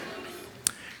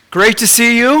Great to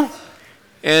see you,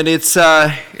 and it's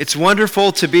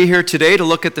wonderful to be here today to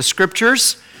look at the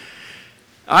scriptures.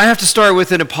 I have to start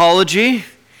with an apology.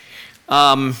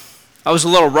 I was a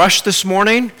little rushed this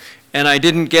morning, and I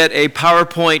didn't get a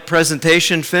PowerPoint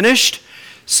presentation finished,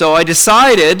 so I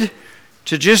decided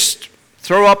to just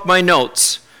throw up my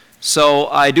notes. So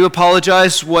I do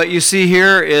apologize. What you see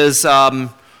here is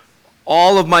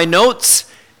all of my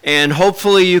notes, and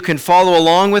hopefully you can follow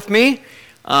along with me.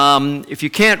 If you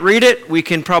can't read it, we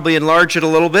can probably enlarge it a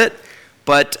little bit.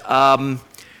 But I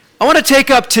want to take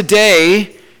up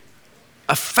today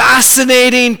a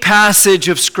fascinating passage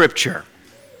of Scripture.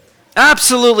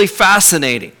 Absolutely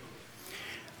fascinating.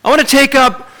 I want to take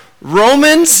up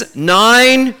Romans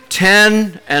 9,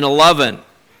 10, and 11.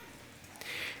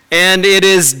 And it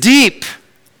is deep,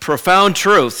 profound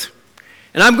truth.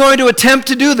 And I'm going to attempt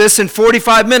to do this in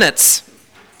 45 minutes.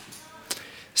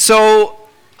 So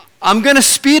I'm going to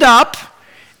speed up,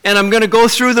 and I'm going to go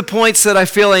through the points that I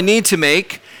feel I need to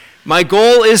make. My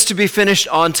goal is to be finished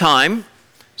on time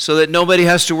so that nobody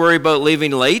has to worry about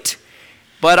leaving late.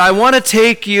 But I want to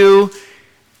take you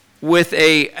with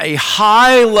a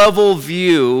high-level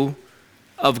view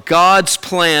of God's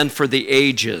plan for the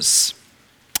ages.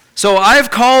 So I've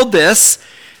called this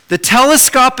the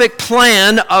telescopic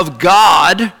plan of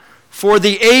God for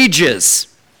the ages.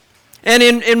 And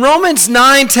in Romans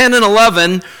 9, 10, and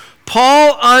 11,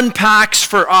 Paul unpacks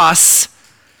for us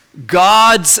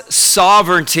God's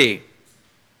sovereignty.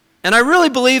 And I really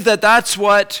believe that that's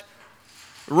what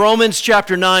Romans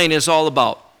chapter 9 is all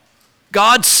about.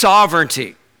 God's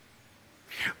sovereignty.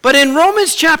 But in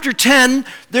Romans chapter 10,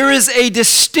 there is a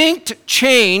distinct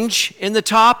change in the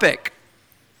topic.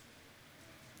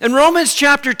 And Romans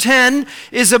chapter 10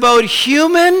 is about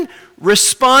human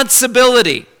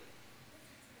responsibility.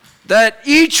 That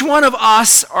each one of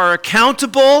us are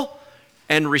accountable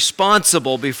and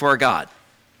responsible before God.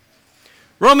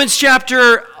 Romans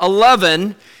chapter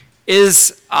 11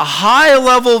 is a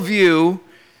high-level view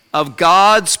of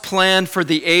God's plan for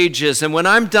the ages. And when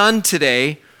I'm done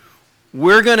today,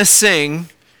 we're going to sing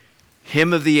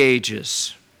Hymn of the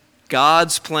Ages,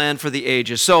 God's plan for the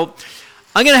ages. So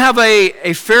I'm going to have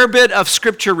a fair bit of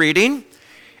scripture reading,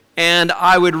 and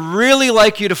I would really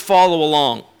like you to follow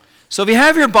along. So if you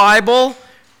have your Bible,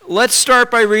 let's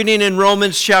start by reading in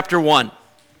Romans chapter 1.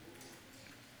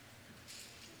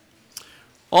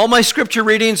 All my scripture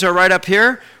readings are right up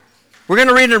here. We're going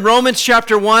to read in Romans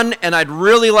chapter 1, and I'd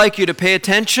really like you to pay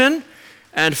attention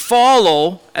and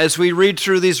follow as we read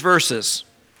through these verses.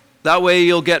 That way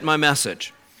you'll get my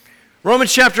message.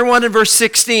 Romans chapter 1 and verse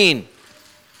 16.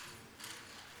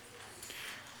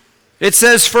 It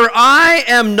says, "For I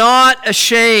am not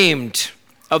ashamed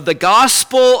of the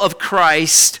gospel of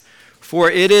Christ, for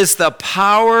it is the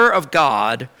power of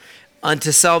God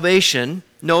unto salvation,"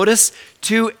 notice,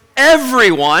 "to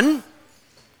everyone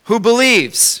who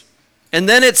believes." And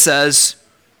then it says,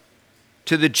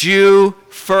 "to the Jew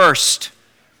first."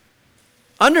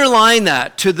 Underline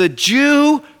that, to the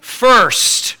Jew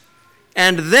first,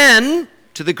 and then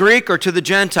to the Greek or to the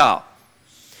Gentile.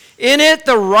 "In it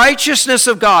the righteousness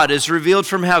of God is revealed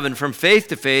from heaven, from faith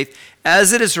to faith,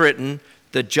 as it is written,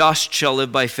 the just shall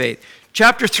live by faith."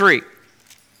 Chapter 3.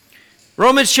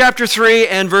 Romans chapter 3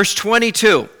 and verse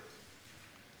 22.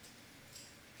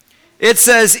 It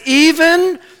says,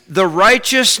 "Even the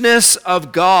righteousness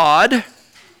of God,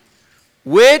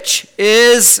 which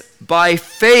is by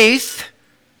faith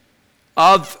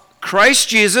of Christ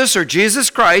Jesus," or Jesus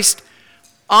Christ,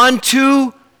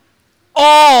 "unto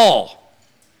all."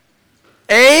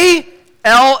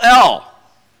 A-L-L.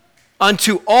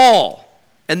 Unto all.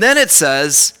 And then it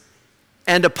says,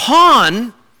 "and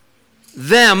upon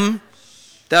them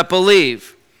that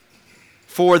believe,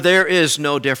 for there is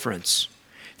no difference."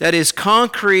 That is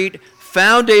concrete,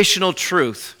 foundational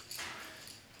truth.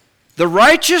 The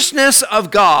righteousness of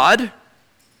God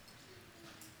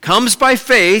comes by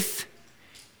faith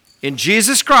in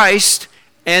Jesus Christ,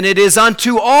 and it is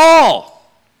unto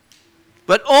all.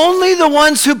 But only the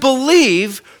ones who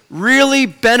believe really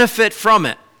benefit from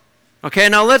it. Okay,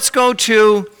 now let's go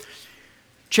to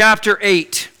chapter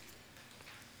 8.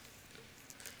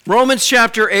 Romans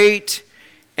chapter 8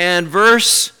 and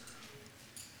verse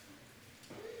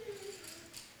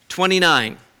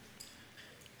 29.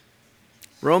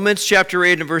 Romans chapter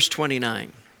 8 and verse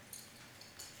 29.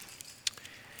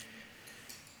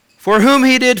 "For whom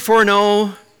he did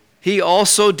foreknow, he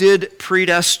also did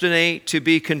predestinate to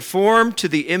be conformed to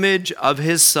the image of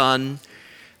his Son,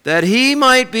 that he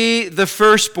might be the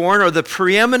firstborn," or the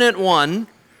preeminent one,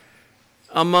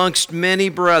 "amongst many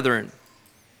brethren.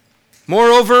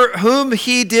 Moreover, whom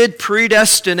he did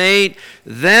predestinate,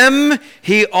 them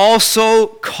he also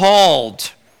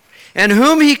called. And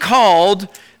whom he called,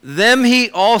 them he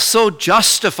also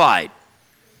justified.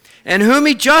 And whom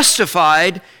he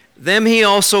justified, them he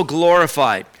also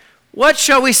glorified. What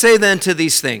shall we say then to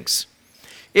these things?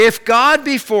 If God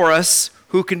be for us,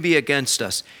 who can be against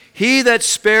us? He that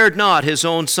spared not his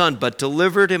own son, but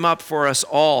delivered him up for us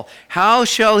all, how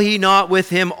shall he not with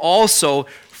him also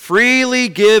freely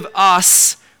give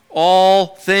us all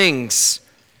things?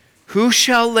 Who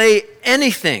shall lay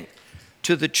anything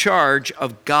to the charge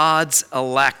of God's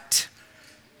elect?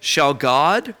 Shall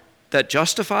God that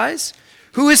justifies?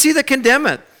 Who is he that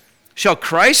condemneth? Shall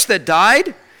Christ that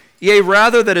died, yea,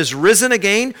 rather that is risen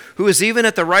again, who is even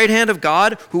at the right hand of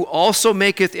God, who also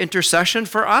maketh intercession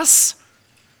for us?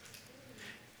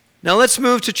 Now let's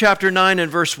move to chapter 9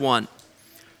 and verse 1.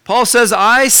 Paul says,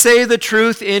 I say the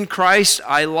truth in Christ,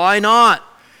 I lie not.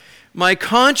 My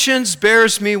conscience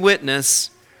bears me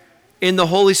witness in the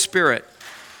Holy Spirit.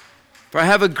 For I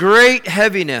have a great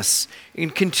heaviness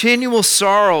and continual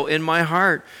sorrow in my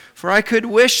heart. For I could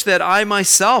wish that I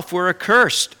myself were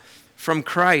accursed from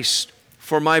Christ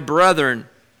for my brethren,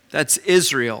 that's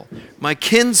Israel, my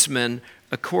kinsmen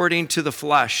according to the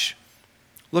flesh.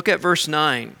 Look at verse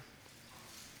 9.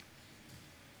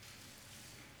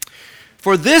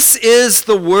 For this is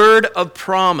the word of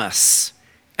promise.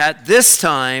 At this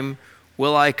time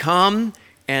will I come,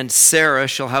 and Sarah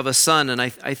shall have a son. And I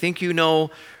think you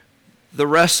know the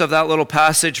rest of that little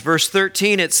passage. Verse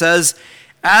 13, it says,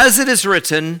 as it is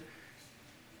written,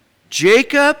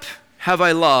 Jacob have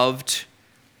I loved,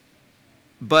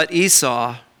 but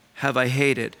Esau have I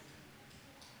hated.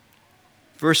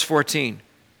 Verse 14,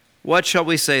 what shall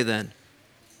we say then?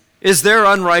 Is there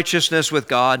unrighteousness with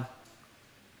God?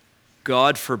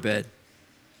 God forbid.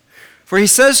 For he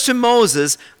says to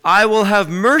Moses, I will have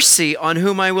mercy on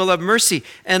whom I will have mercy,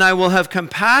 and I will have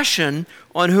compassion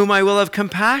on whom I will have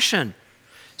compassion.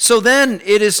 So then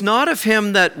it is not of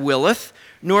him that willeth,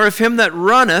 nor of him that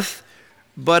runneth,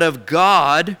 but of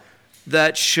God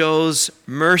that shows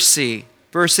mercy.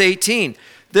 Verse 18,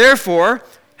 therefore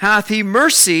hath he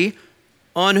mercy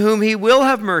on whom he will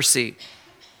have mercy,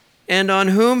 and on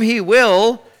whom he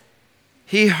will,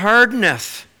 he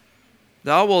hardeneth.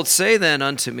 Thou wilt say then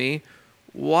unto me,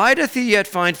 why doth he yet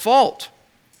find fault?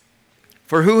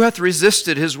 For who hath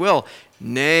resisted his will?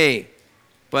 Nay,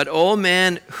 but, O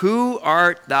man, who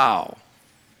art thou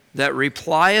that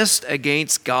repliest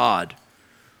against God?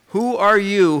 Who are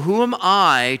you? Who am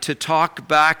I to talk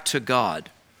back to God?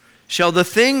 Shall the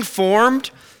thing formed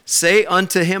say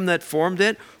unto him that formed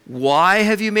it, why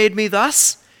have you made me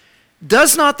thus?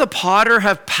 Does not the potter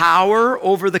have power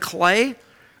over the clay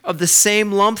of the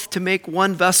same lump to make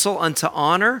one vessel unto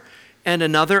honor and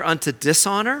another unto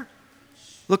dishonor?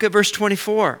 Look at verse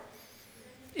 24.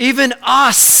 Even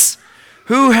us,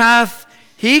 who hath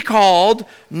he called,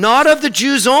 not of the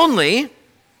Jews only,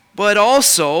 but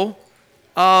also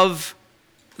of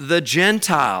the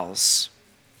Gentiles.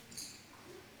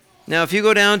 Now, if you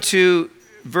go down to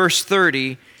verse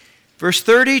 30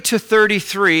 to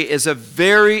 33 is a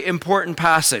very important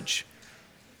passage.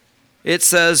 It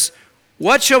says,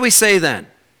 what shall we say then?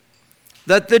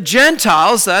 That the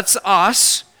Gentiles, that's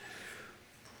us,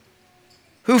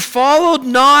 who followed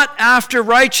not after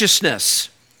righteousness,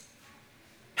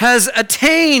 has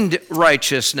attained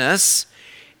righteousness,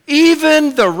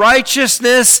 even the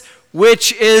righteousness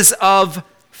which is of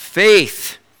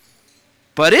faith.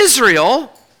 But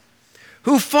Israel,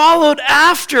 who followed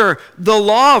after the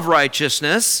law of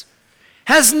righteousness,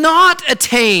 has not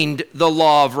attained the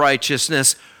law of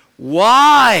righteousness.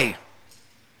 Why?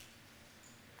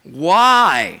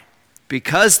 Why?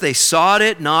 Because they sought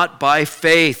it not by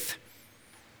faith,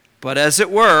 but as it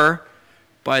were,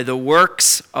 by the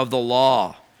works of the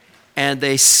law. And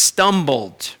they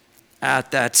stumbled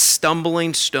at that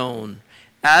stumbling stone.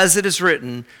 As it is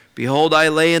written, behold, I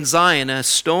lay in Zion a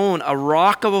stone, a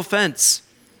rock of offense.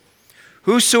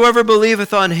 Whosoever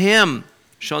believeth on him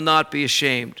shall not be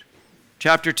ashamed.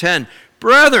 Chapter 10,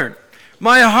 brethren,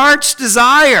 my heart's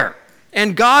desire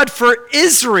and God for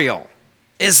Israel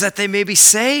is that they may be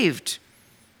saved.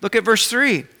 Look at verse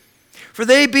 3. For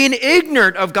they, being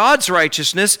ignorant of God's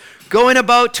righteousness, going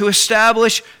about to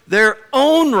establish their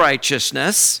own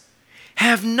righteousness,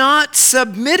 have not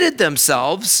submitted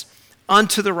themselves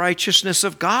unto the righteousness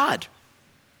of God.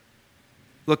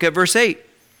 Look at verse 8.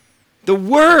 The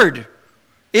word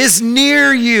is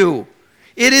near you.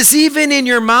 It is even in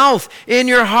your mouth, in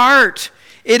your heart.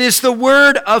 It is the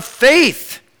word of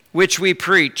faith which we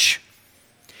preach,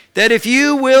 that if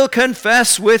you will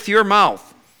confess with your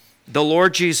mouth the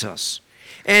Lord Jesus,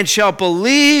 and shall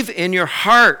believe in your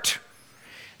heart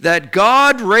that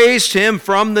God raised him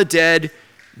from the dead,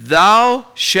 thou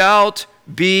shalt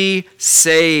be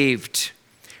saved.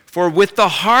 For with the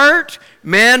heart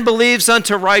man believes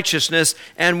unto righteousness,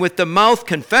 and with the mouth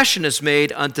confession is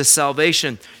made unto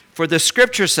salvation. For the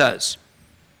scripture says,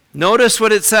 notice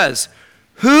what it says,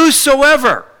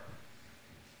 whosoever,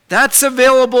 that's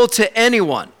available to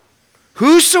anyone,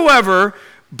 whosoever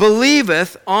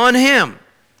believeth on him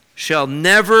shall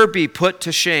never be put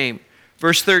to shame.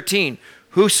 Verse 13,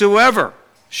 whosoever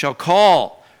shall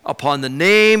call upon the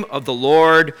name of the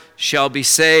Lord shall be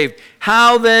saved.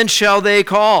 How then shall they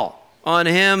call on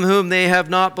him whom they have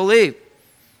not believed?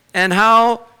 And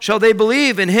how shall they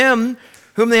believe in him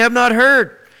whom they have not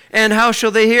heard? And how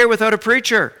shall they hear without a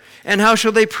preacher? And how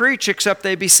shall they preach except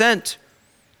they be sent?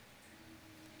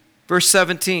 Verse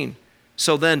 17,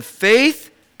 so then faith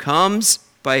comes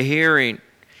by hearing,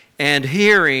 and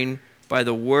hearing by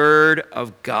the word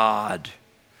of God.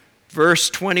 Verse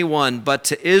 21, but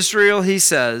to Israel he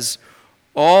says,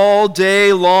 all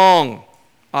day long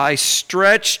I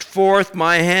stretched forth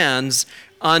my hands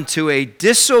unto a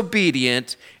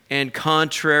disobedient and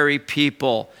contrary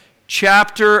people.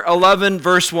 Chapter 11,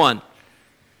 verse 1.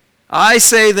 I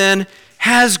say then,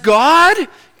 has God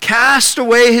cast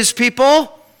away his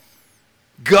people?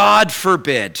 God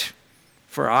forbid.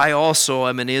 For I also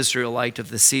am an Israelite of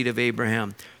the seed of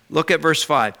Abraham. Look at verse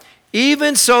 5.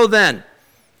 Even so then,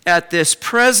 at this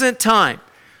present time,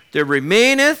 there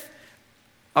remaineth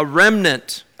a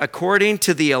remnant according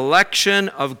to the election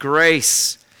of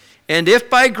grace. And if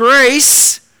by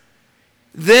grace,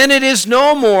 then it is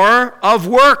no more of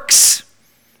works.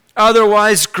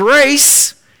 Otherwise,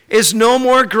 grace is no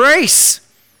more grace.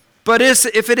 But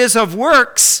if it is of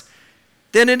works,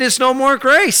 then it is no more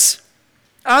grace.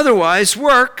 Otherwise,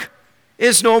 work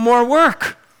is no more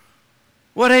work.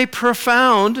 What a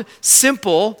profound,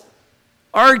 simple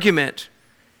argument.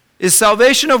 Is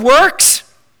salvation of works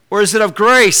or is it of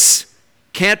grace?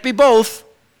 Can't be both.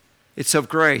 It's of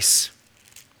grace.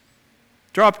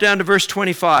 Drop down to verse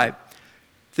 25.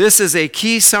 This is a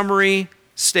key summary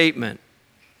statement.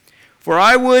 For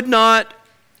I would not,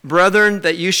 brethren,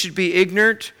 that you should be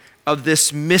ignorant of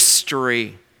this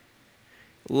mystery,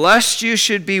 lest you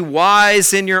should be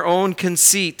wise in your own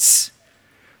conceits.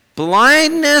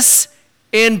 Blindness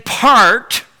in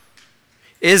part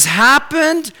is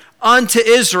happened unto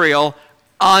Israel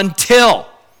until.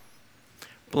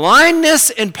 Blindness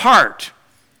in part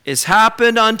is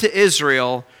happened unto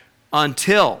Israel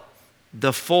until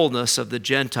the fullness of the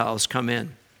Gentiles come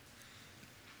in.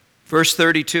 Verse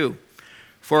 32,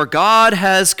 for God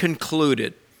has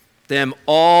concluded them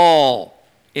all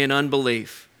in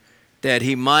unbelief, that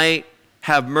he might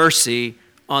have mercy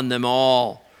on them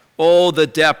all. Oh, the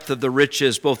depth of the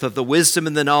riches, both of the wisdom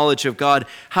and the knowledge of God.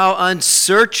 How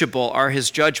unsearchable are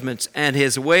his judgments, and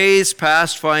his ways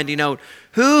past finding out.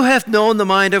 Who hath known the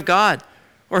mind of God?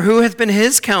 Or who hath been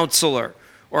his counselor?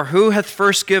 Or who hath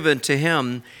first given to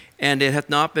him, and it hath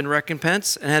not been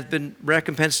recompensed, and hath been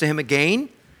recompensed to him again?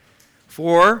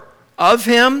 For of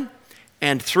him,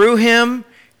 and through him,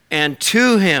 and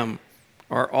to him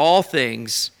are all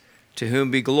things, to whom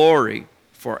be glory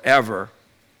forever.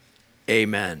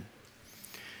 Amen.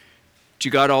 You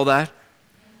got all that?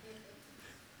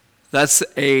 That's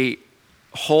a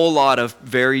whole lot of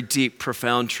very deep,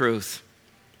 profound truth.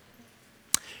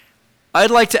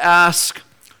 I'd like to ask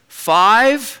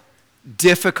 5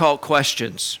 difficult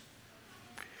questions,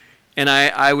 and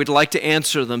I would like to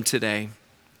answer them today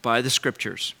by the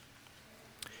scriptures.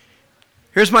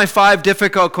 Here's my 5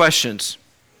 difficult questions.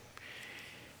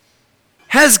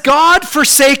 Has God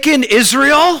forsaken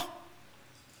Israel?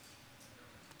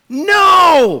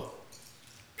 No!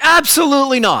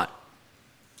 Absolutely not.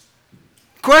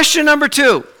 Question number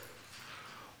 2.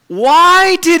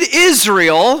 Why did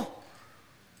Israel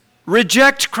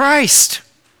reject Christ?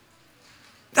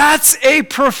 That's a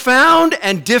profound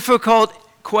and difficult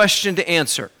question to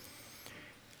answer.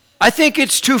 I think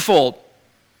it's twofold.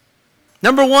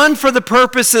 Number 1, for the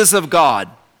purposes of God.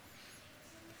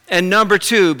 And number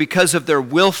 2, because of their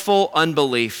willful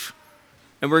unbelief.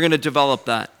 And we're going to develop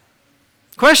that.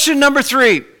 Question number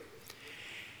 3.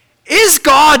 Is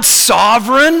God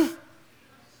sovereign?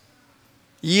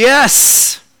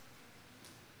 Yes.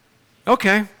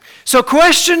 Okay. So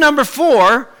question number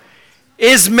 4,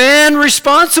 is man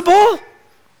responsible?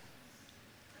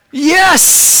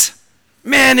 Yes.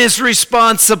 Man is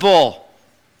responsible.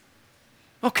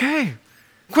 Okay.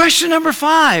 Question number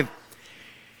 5.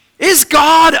 Is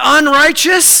God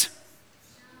unrighteous?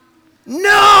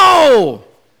 No.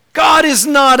 God is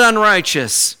not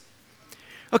unrighteous.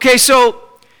 Okay, so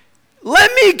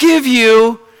let me give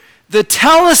you the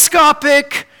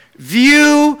telescopic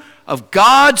view of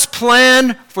God's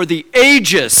plan for the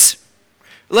ages.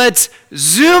 Let's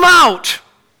zoom out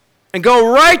and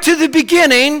go right to the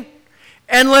beginning,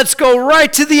 and let's go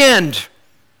right to the end.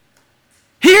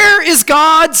 Here is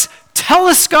God's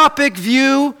telescopic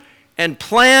view and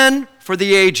plan for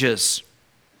the ages.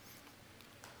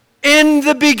 In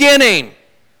the beginning,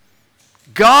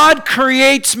 God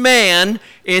creates man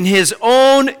in his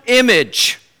own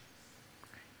image,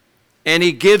 and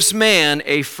he gives man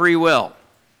a free will.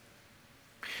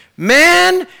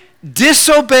 Man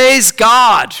disobeys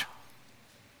God.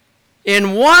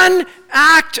 In one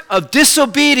act of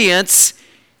disobedience,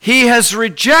 he has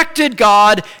rejected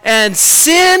God, and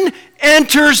sin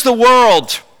enters the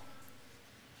world,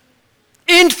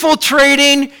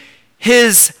 infiltrating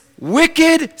his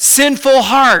wicked, sinful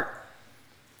heart.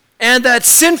 And that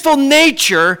sinful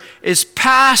nature is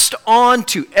passed on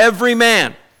to every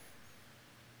man.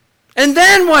 And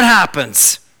then what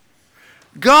happens?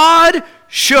 God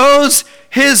shows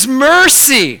his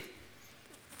mercy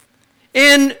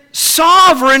in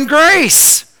sovereign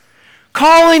grace,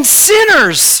 calling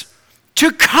sinners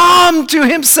to come to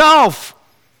himself.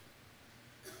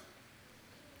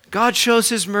 God shows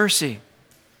his mercy.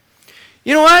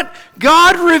 You know what?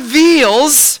 God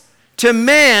reveals to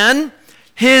man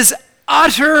his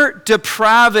utter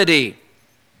depravity.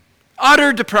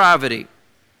 Utter depravity.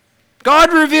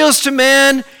 God reveals to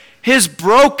man his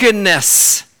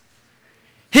brokenness,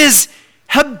 his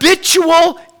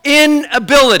habitual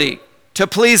inability to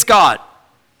please God.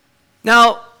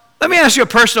 Now, let me ask you a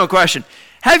personal question.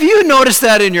 Have you noticed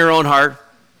that in your own heart?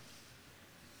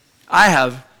 I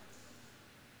have.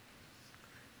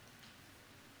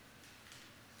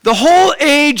 The whole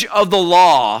age of the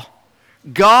law,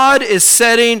 God is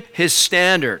setting his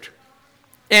standard.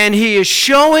 And he is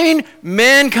showing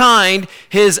mankind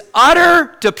his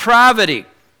utter depravity,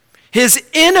 his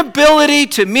inability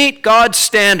to meet God's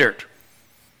standard,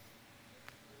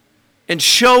 and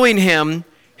showing him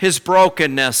his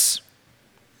brokenness.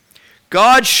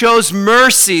 God shows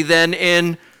mercy then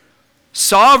in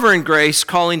sovereign grace,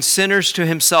 calling sinners to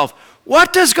himself.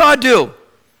 What does God do?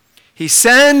 He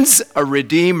sends a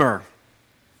Redeemer,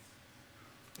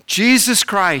 Jesus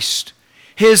Christ,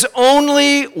 his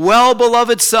only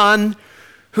well-beloved Son,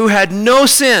 who had no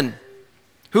sin,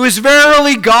 who is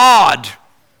verily God,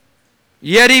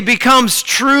 yet he becomes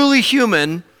truly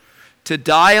human to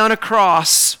die on a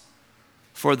cross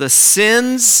for the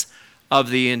sins of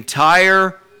the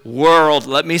entire world.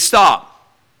 Let me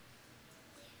stop.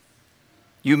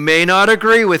 You may not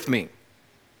agree with me.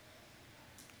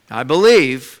 I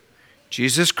believe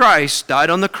Jesus Christ died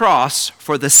on the cross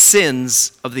for the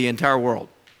sins of the entire world.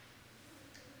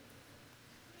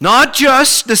 Not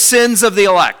just the sins of the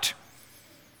elect.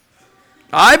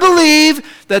 I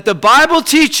believe that the Bible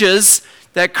teaches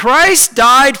that Christ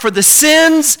died for the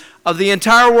sins of the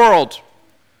entire world.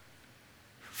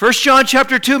 1 John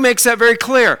chapter 2 makes that very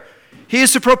clear. He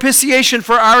is the propitiation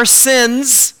for our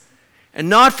sins, and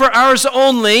not for ours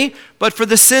only, but for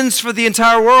the sins for the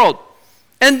entire world.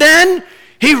 And then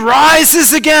he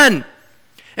rises again.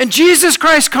 And Jesus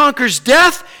Christ conquers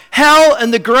death, hell,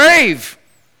 and the grave.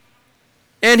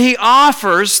 And he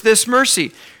offers this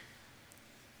mercy.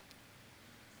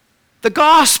 The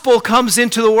gospel comes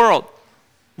into the world.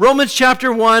 Romans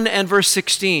chapter 1 and verse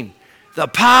 16. The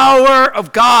power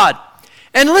of God.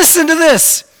 And listen to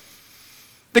this.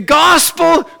 The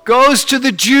gospel goes to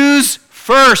the Jews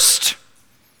first.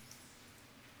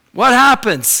 What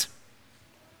happens?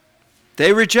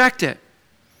 They reject it.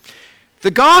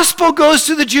 The gospel goes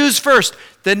to the Jews first.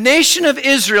 The nation of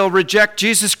Israel reject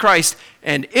Jesus Christ,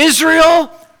 and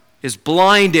Israel is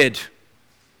blinded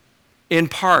in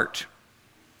part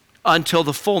until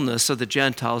the fullness of the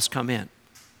Gentiles come in.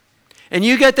 And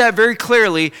you get that very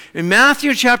clearly. In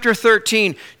Matthew chapter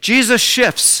 13, Jesus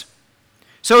shifts.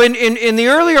 So in the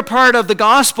earlier part of the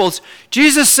Gospels,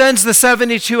 Jesus sends the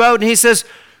 72 out and he says,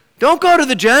 don't go to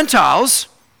the Gentiles.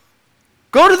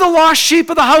 Go to the lost sheep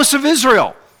of the house of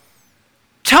Israel.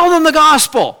 Tell them the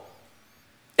gospel.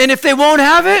 And if they won't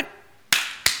have it,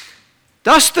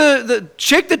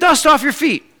 shake the dust off your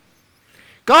feet.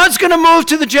 God's going to move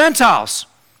to the Gentiles.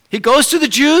 He goes to the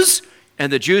Jews,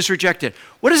 and the Jews reject it.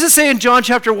 What does it say in John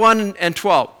chapter 1 and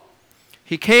 12?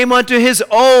 He came unto his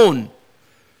own,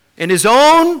 and his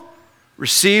own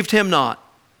received him not.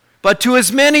 But to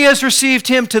as many as received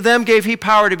him, to them gave he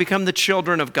power to become the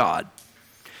children of God.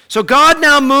 So God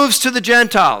now moves to the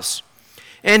Gentiles,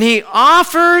 and he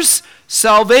offers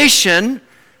salvation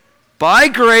by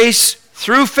grace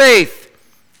through faith,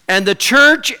 and the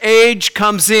church age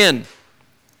comes in.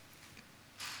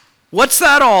 What's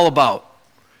that all about?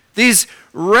 These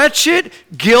wretched,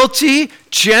 guilty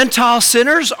Gentile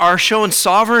sinners are shown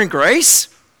sovereign grace.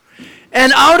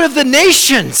 And out of the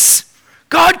nations,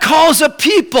 God calls a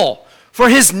people for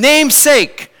his name's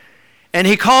sake. And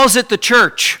he calls it the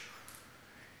church.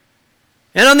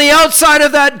 And on the outside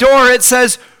of that door it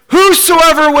says,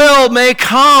 whosoever will may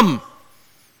come.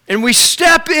 And we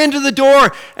step into the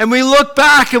door and we look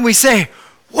back and we say,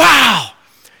 wow,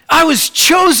 I was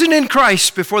chosen in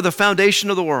Christ before the foundation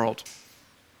of the world.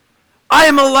 I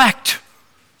am elect.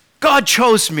 God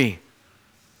chose me.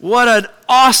 What an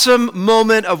awesome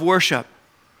moment of worship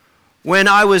when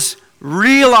I was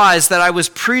realized that I was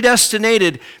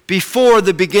predestinated before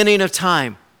the beginning of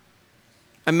time.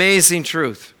 Amazing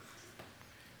truth.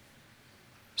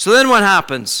 So then what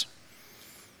happens?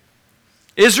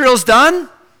 Israel's done?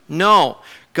 No.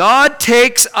 God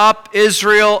takes up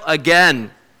Israel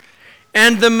again.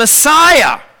 And the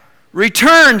Messiah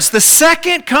returns, the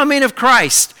second coming of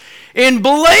Christ, in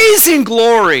blazing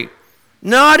glory,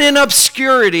 not in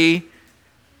obscurity,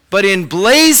 but in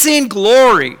blazing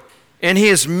glory. And he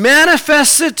is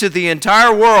manifested to the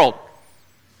entire world.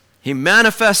 He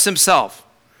manifests himself.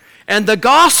 And the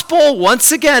gospel,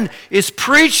 once again, is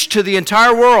preached to the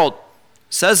entire world.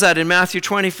 It says that in Matthew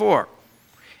 24.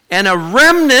 And a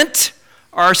remnant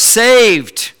are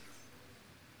saved.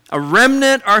 A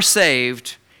remnant are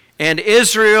saved. And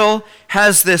Israel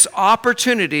has this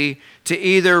opportunity to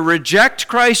either reject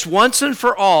Christ once and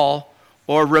for all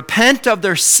or repent of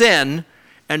their sin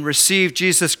and receive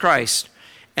Jesus Christ.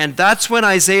 And that's when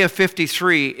Isaiah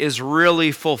 53 is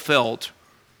really fulfilled.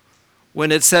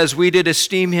 When it says, we did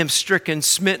esteem him stricken,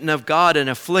 smitten of God, and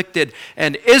afflicted.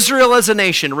 And Israel as a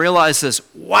nation realizes,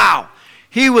 wow,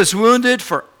 he was wounded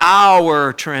for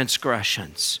our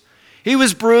transgressions. He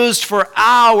was bruised for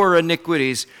our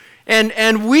iniquities.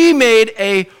 And we made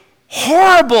a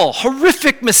horrible,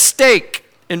 horrific mistake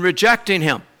in rejecting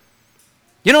him.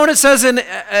 You know what it says in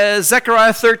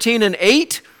Zechariah 13 and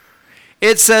 8?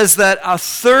 It says that a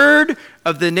third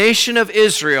of the nation of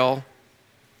Israel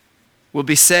will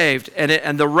be saved,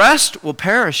 and the rest will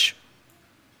perish.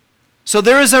 So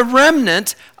there is a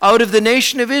remnant out of the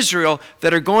nation of Israel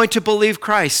that are going to believe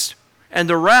Christ, and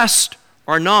the rest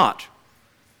are not.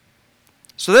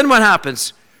 So then what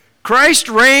happens? Christ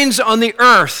reigns on the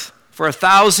earth for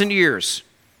 1,000 years.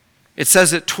 It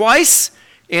says it twice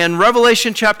in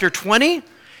Revelation chapter 20,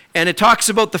 and it talks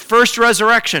about the first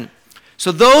resurrection.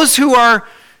 So those who are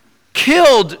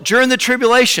killed during the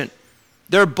tribulation,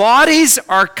 their bodies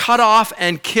are cut off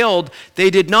and killed. They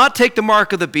did not take the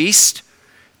mark of the beast.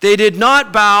 They did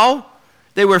not bow.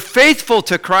 They were faithful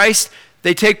to Christ.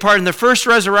 They take part in the first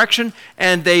resurrection,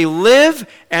 and they live,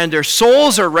 and their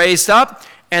souls are raised up,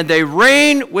 and they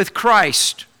reign with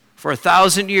Christ for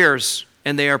 1,000 years,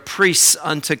 and they are priests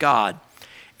unto God.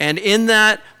 And in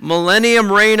that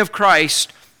millennium reign of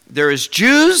Christ, there is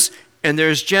Jews and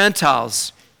there's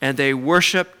Gentiles, and they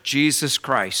worship Jesus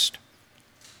Christ.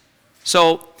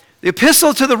 So the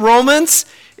epistle to the Romans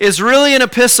is really an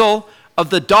epistle of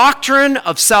the doctrine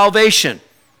of salvation.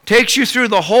 Takes you through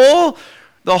the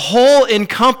whole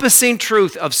encompassing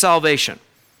truth of salvation.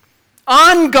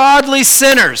 Ungodly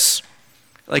sinners,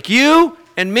 like you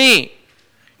and me,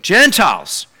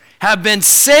 Gentiles, have been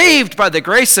saved by the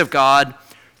grace of God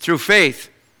through faith.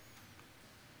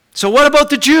 So what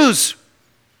about the Jews?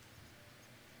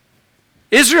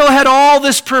 Israel had all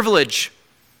this privilege.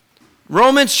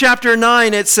 Romans chapter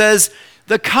 9, it says,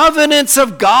 the covenants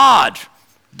of God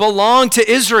belong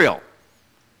to Israel.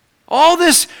 All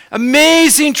this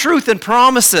amazing truth and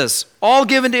promises, all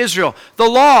given to Israel. The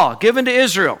law, given to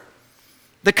Israel.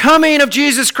 The coming of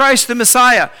Jesus Christ, the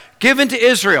Messiah, given to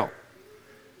Israel.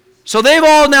 So they've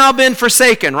all now been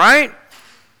forsaken, right?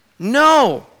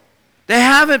 No, they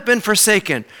haven't been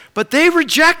forsaken. But they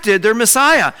rejected their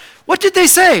Messiah. What did they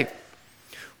say?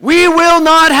 We will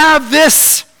not have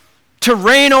this to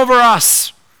reign over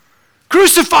us.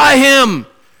 Crucify him.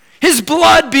 His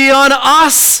blood be on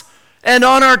us and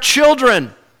on our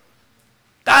children.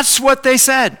 That's what they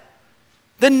said.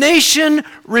 The nation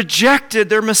rejected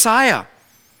their Messiah.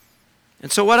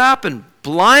 And so what happened?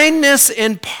 Blindness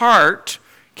in part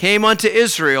came unto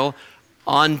Israel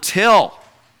until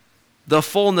the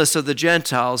fullness of the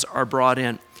Gentiles are brought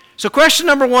in. So question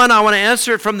number one, I want to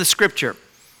answer it from the scripture.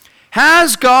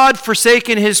 Has God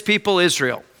forsaken his people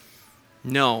Israel?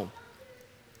 No.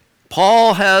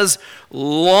 Paul has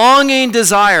longing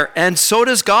desire, and so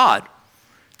does God,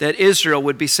 that Israel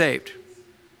would be saved.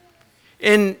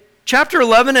 In chapter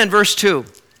 11 and verse 2,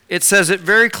 it says it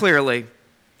very clearly.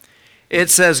 It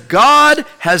says, God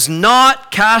has not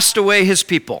cast away his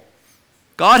people.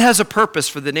 God has a purpose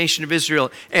for the nation of Israel,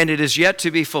 and it is yet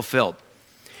to be fulfilled.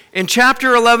 In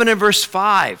chapter 11 and verse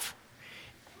 5,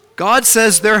 God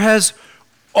says there has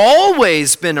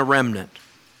always been a remnant.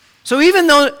 So even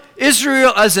though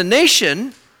Israel as a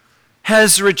nation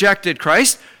has rejected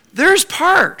Christ, there's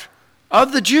part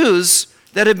of the Jews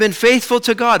that have been faithful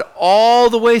to God all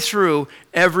the way through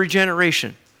every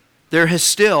generation. There has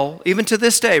still, even to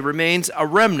this day, remains a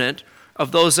remnant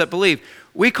of those that believe.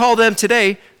 We call them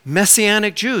today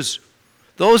Messianic Jews.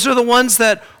 Those are the ones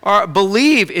that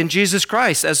believe in Jesus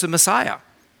Christ as the Messiah.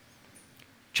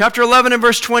 Chapter 11 and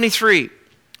verse 23,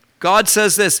 God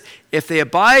says this, if they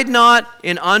abide not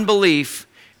in unbelief,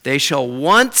 they shall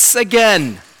once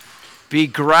again be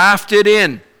grafted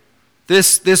in.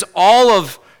 This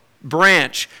olive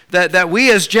branch that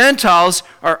we as Gentiles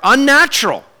are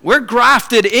unnatural. We're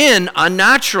grafted in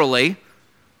unnaturally,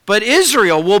 but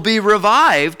Israel will be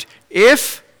revived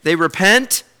if they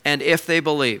repent and if they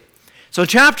believe. So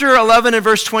chapter 11 and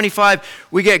verse 25,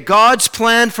 we get God's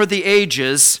plan for the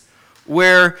ages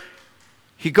where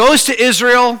he goes to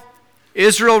Israel,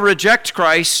 Israel rejects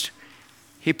Christ,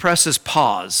 he presses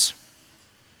pause.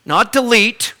 Not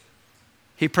delete,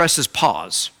 he presses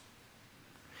pause.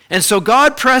 And so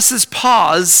God presses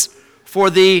pause for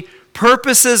the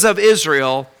purposes of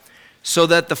Israel so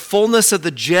that the fullness of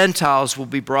the Gentiles will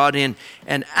be brought in.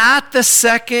 And at the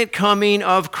second coming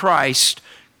of Christ,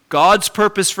 God's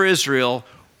purpose for Israel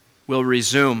will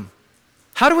resume.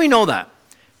 How do we know that?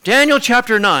 Daniel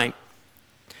chapter 9.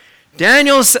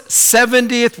 Daniel's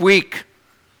 70th week.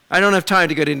 I don't have time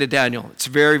to get into Daniel. It's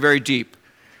very, very deep.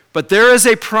 But there is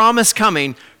a promise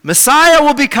coming. Messiah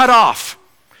will be cut off.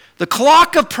 The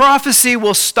clock of prophecy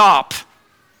will stop.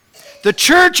 The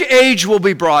church age will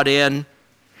be brought in.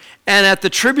 And at the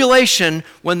tribulation,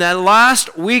 when that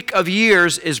last week of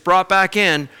years is brought back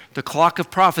in, the clock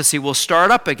of prophecy will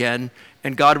start up again,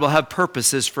 and God will have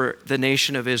purposes for the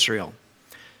nation of Israel.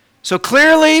 So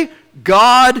clearly,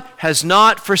 God has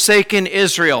not forsaken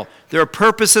Israel. There are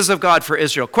purposes of God for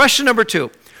Israel. Question number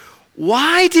 2.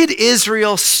 Why did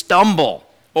Israel stumble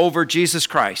over Jesus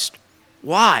Christ?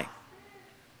 Why?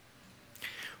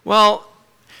 Well,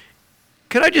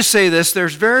 could I just say this?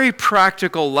 There's very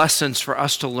practical lessons for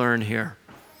us to learn here.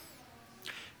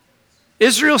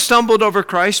 Israel stumbled over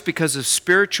Christ because of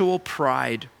spiritual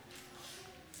pride,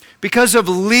 because of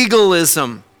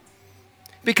legalism,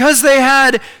 because they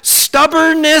had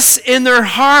stubbornness in their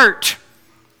heart.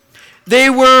 They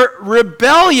were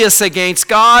rebellious against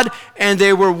God, and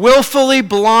they were willfully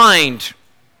blind.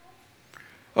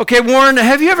 Okay, Warren,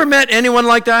 have you ever met anyone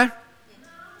like that?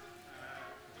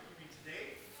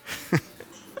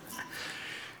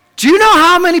 Do you know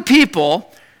how many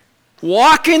people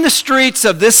walking the streets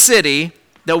of this city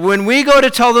that when we go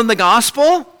to tell them the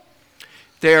gospel,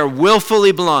 they are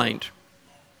willfully blind?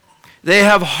 They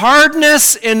have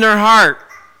hardness in their heart.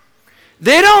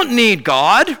 They don't need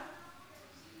God.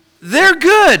 They're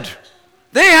good.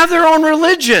 They have their own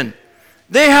religion.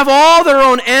 They have all their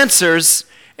own answers,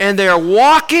 and they are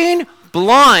walking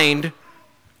blind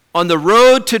on the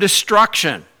road to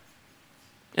destruction.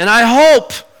 And I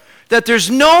hope that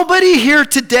there's nobody here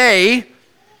today,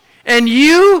 and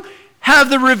you have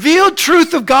the revealed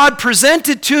truth of God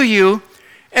presented to you,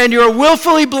 and you're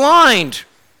willfully blind,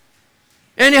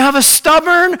 and you have a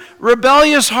stubborn,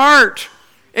 rebellious heart,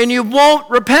 and you won't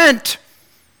repent.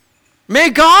 May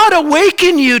God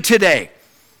awaken you today.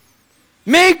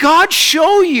 May God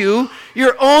show you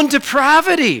your own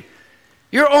depravity,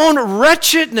 your own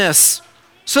wretchedness,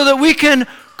 so that we can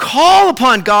call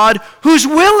upon God who's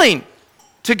willing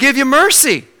to give you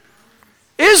mercy.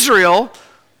 Israel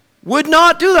would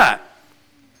not do that.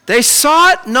 They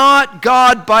sought not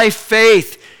God by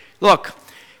faith. Look,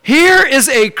 here is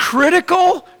a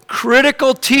critical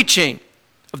teaching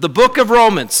of the book of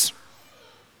Romans.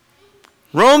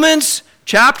 Romans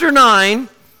chapter 9.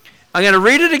 I'm going to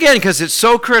read it again because it's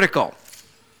so critical.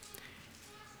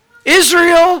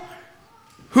 Israel,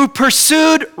 who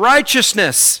pursued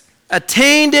righteousness,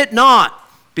 attained it not,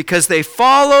 because they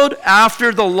followed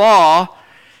after the law,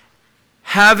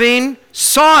 having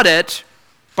sought it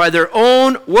by their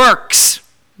own works,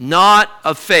 not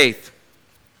of faith.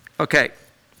 Okay,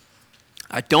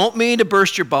 I don't mean to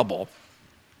burst your bubble,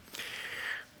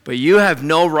 but you have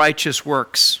no righteous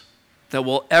works that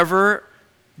will ever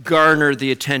garner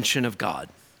the attention of God.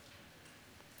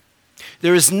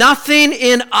 There is nothing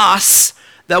in us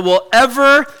that will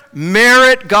ever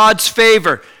merit God's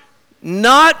favor.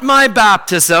 Not my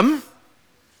baptism,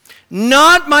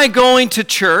 not my going to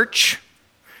church,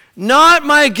 not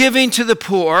my giving to the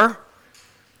poor,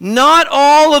 not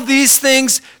all of these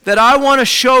things that I want to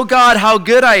show God how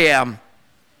good I am.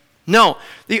 No,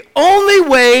 the only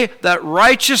way that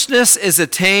righteousness is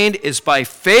attained is by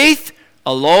faith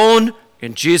alone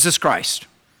in Jesus Christ.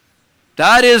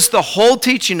 That is the whole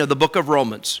teaching of the book of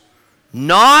Romans.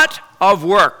 Not of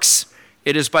works.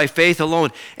 It is by faith alone.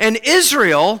 And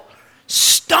Israel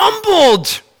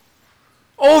stumbled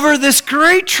over this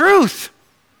great truth.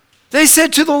 They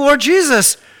said to the Lord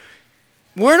Jesus,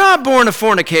 we're not born of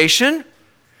fornication.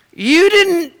 You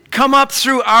didn't come up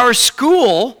through our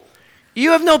school.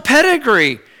 You have no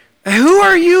pedigree. Who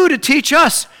are you to teach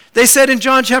us? They said in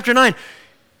John chapter 9,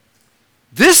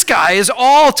 this guy is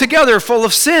altogether full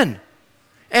of sin.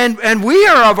 And we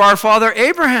are of our father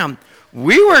Abraham.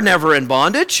 We were never in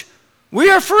bondage. We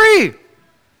are free.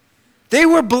 They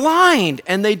were blind,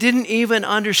 and they didn't even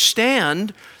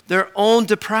understand their own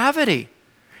depravity.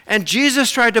 And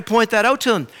Jesus tried to point that out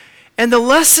to them. And the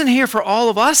lesson here for all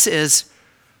of us is,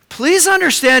 please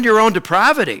understand your own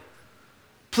depravity.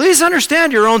 Please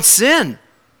understand your own sin.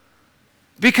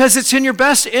 Because it's in your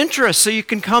best interest so you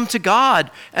can come to God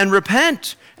and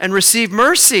repent and receive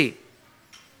mercy.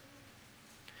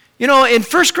 You know, in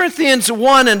 1 Corinthians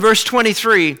 1 and verse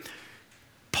 23,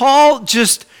 Paul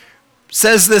just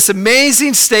says this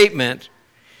amazing statement.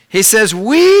 He says,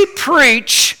 we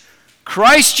preach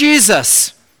Christ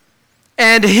Jesus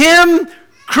and him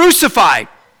crucified.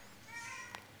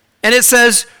 And it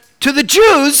says, to the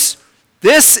Jews,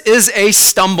 this is a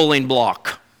stumbling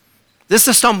block. This is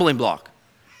a stumbling block.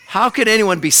 How could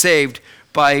anyone be saved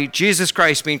by Jesus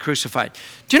Christ being crucified?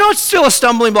 Do you know it's still a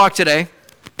stumbling block today?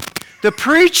 The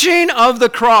preaching of the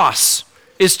cross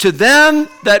is to them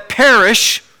that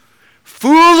perish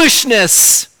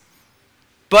foolishness,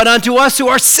 but unto us who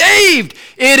are saved,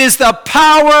 it is the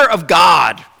power of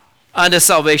God unto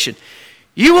salvation.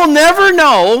 You will never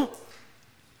know,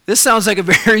 this sounds like a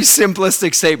very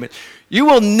simplistic statement, you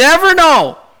will never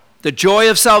know the joy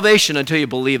of salvation until you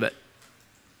believe it.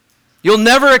 You'll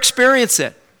never experience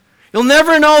it. You'll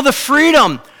never know the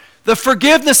freedom, the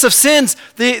forgiveness of sins,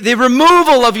 the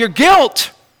removal of your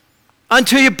guilt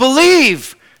until you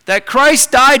believe that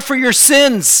Christ died for your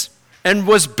sins and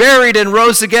was buried and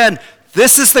rose again.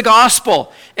 This is the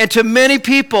gospel. And to many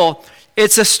people,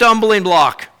 it's a stumbling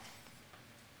block.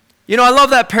 You know, I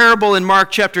love that parable in Mark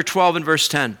chapter 12 and verse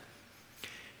 10.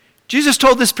 Jesus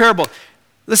told this parable.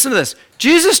 Listen to this.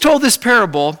 Jesus told this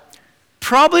parable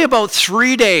probably about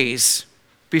 3 days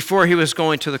before he was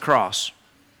going to the cross.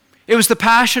 It was the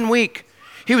Passion Week.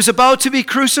 He was about to be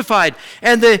crucified.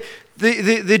 And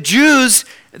the Jews,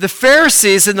 the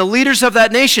Pharisees, and the leaders of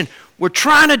that nation were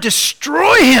trying to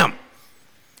destroy him.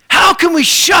 How can we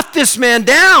shut this man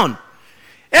down?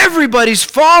 Everybody's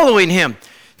following him.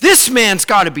 This man's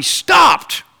got to be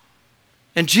stopped.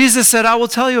 And Jesus said, I will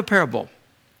tell you a parable.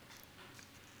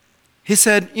 He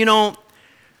said, you know,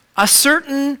 a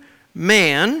certain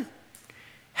man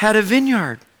had a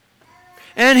vineyard,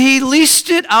 and he leased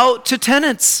it out to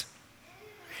tenants.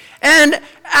 And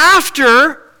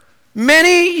after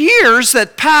many years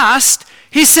that passed,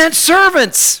 he sent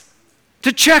servants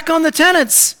to check on the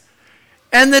tenants.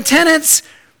 And the tenants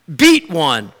beat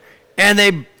one, and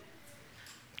they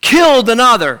killed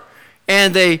another,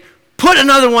 and they put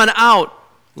another one out.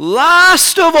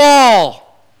 Last of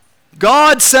all,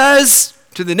 God says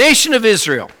to the nation of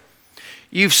Israel,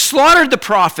 you've slaughtered the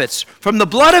prophets from the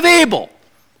blood of Abel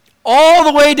all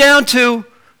the way down to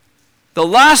the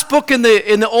last book in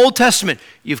the Old Testament.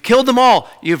 You've killed them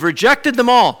all. You've rejected them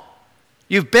all.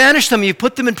 You've banished them. You've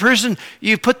put them in prison.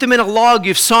 You've put them in a log.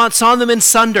 You've sawn them in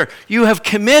sunder. You have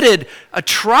committed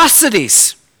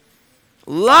atrocities.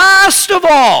 Last of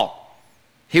all,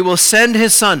 he will send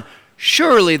his son.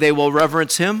 Surely they will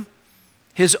reverence him,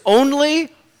 his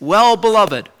only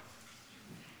well-beloved.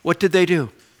 What did they do?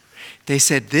 They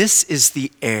said, this is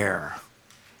the heir.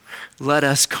 Let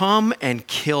us come and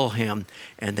kill him.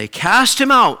 And they cast him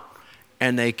out,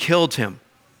 and they killed him.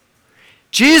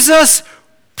 Jesus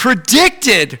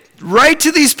predicted right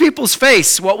to these people's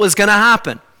face what was going to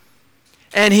happen.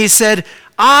 And he said,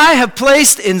 I have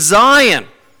placed in Zion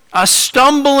a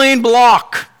stumbling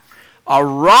block, a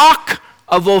rock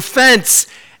of offense.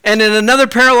 And in another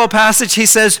parallel passage, he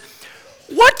says,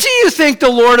 what do you think the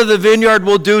Lord of the vineyard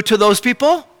will do to those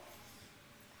people?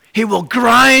 He will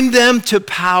grind them to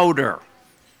powder.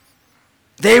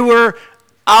 They were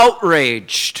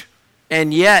outraged,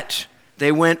 and yet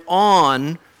they went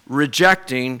on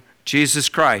rejecting Jesus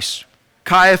Christ.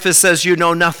 Caiaphas says, you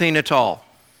know nothing at all.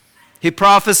 He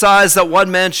prophesies that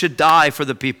one man should die for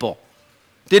the people.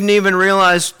 Didn't even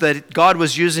realize that God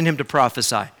was using him to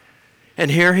prophesy.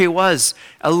 And here he was,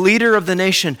 a leader of the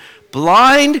nation,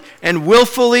 blind and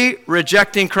willfully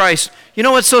rejecting Christ. You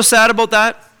know what's so sad about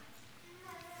that?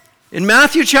 In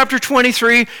Matthew chapter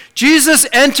 23, Jesus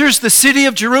enters the city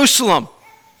of Jerusalem.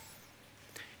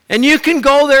 And you can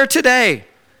go there today.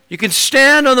 You can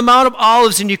stand on the Mount of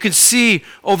Olives and you can see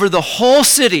over the whole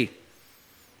city.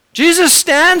 Jesus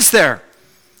stands there.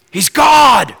 He's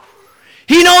God.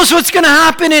 He knows what's going to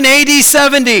happen in AD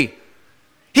 70.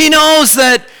 He knows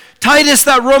that Titus,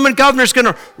 that Roman governor, is going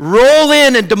to roll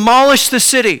in and demolish the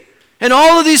city. And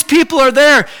all of these people are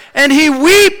there. And he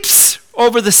weeps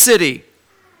over the city.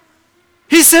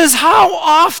 He says, how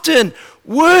often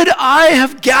would I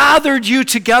have gathered you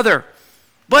together,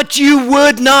 but you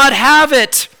would not have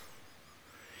it.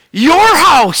 Your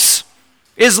house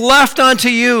is left unto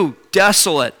you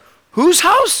desolate. Whose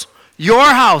house? Your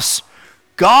house.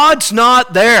 God's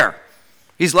not there.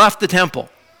 He's left the temple.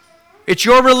 It's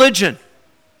your religion.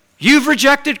 You've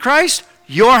rejected Christ.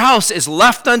 Your house is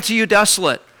left unto you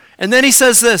desolate. And then he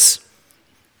says this.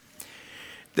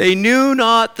 They knew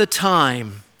not the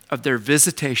time of their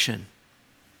visitation.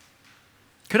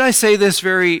 Could I say this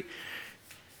very,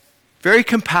 very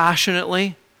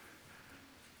compassionately?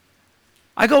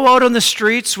 I go out on the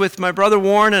streets with my brother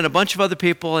Warren and a bunch of other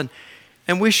people,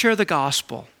 and we share the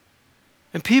gospel.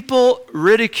 And people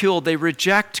ridicule, they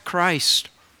reject Christ.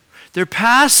 They're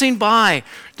passing by.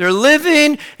 They're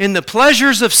living in the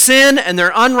pleasures of sin and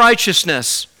their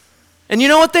unrighteousness. And you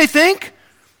know what they think?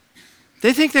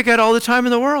 They think they got all the time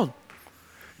in the world.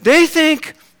 They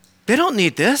think they don't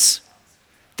need this.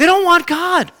 They don't want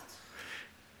God.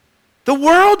 The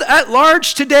world at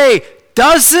large today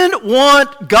doesn't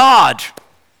want God.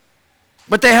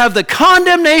 But they have the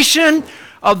condemnation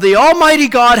of the Almighty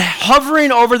God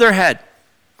hovering over their head.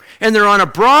 And they're on a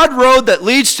broad road that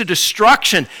leads to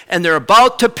destruction, and they're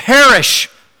about to perish.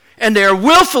 And they are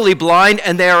willfully blind,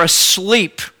 and they are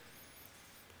asleep.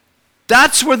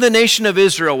 That's where the nation of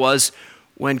Israel was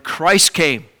when Christ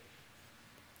came.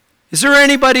 Is there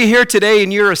anybody here today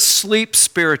and you're asleep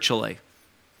spiritually?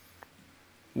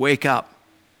 Wake up.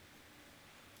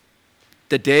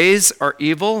 The days are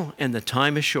evil and the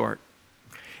time is short.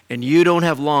 And you don't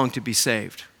have long to be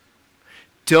saved.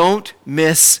 Don't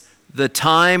miss the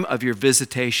time of your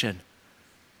visitation.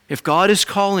 If God is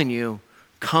calling you,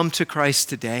 come to Christ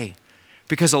today.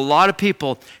 Because a lot of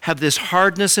people have this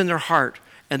hardness in their heart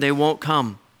and they won't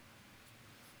come.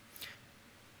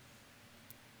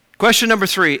 Question number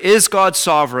 3, is God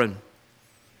sovereign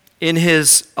in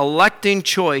his electing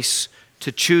choice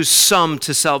to choose some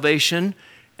to salvation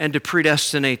and to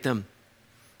predestinate them?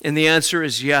 And the answer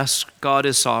is yes, God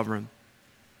is sovereign.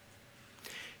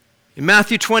 In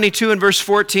Matthew 22 and verse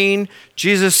 14,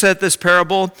 Jesus said this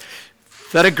parable,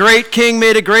 that a great king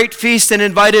made a great feast and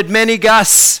invited many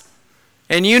guests.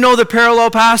 And you know the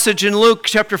parallel passage in Luke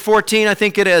chapter 14, I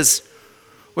think it is,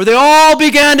 where they all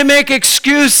began to make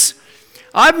excuse.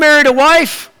 I've married a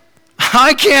wife.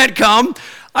 I can't come.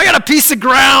 I got a piece of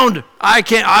ground.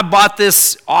 I bought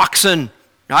this oxen.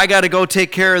 I got to go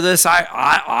take care of this.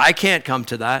 I can't come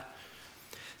to that.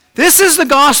 This is the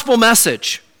gospel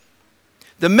message.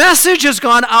 The message has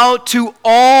gone out to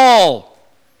all.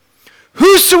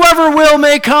 Whosoever will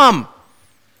may come.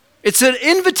 It's an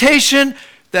invitation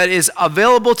that is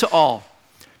available to all.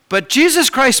 But Jesus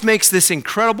Christ makes this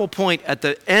incredible point at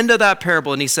the end of that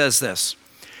parable, and he says this.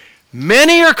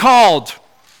 Many are called,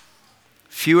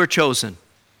 few are chosen.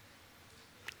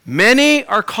 Many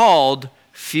are called,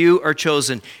 few are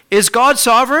chosen. Is God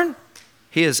sovereign?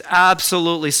 He is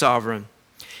absolutely sovereign.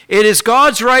 It is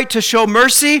God's right to show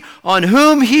mercy on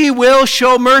whom he will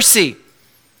show mercy.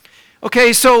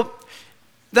 Okay, so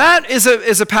that is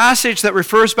a passage that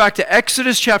refers back to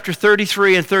Exodus chapter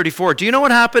 33 and 34. Do you know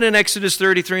what happened in Exodus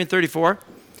 33 and 34?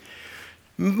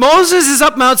 Moses is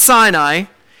up Mount Sinai,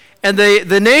 and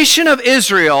the nation of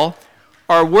Israel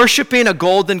are worshiping a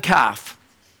golden calf.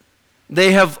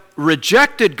 They have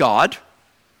rejected God,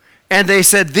 and they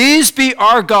said, these be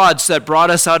our gods that brought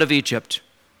us out of Egypt.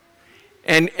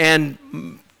 And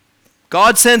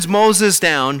God sends Moses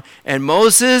down, and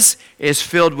Moses is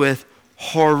filled with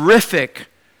horrific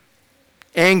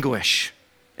anguish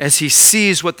as he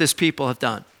sees what this people have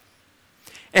done.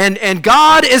 And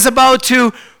God is about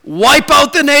to wipe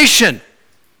out the nation.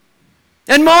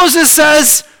 And Moses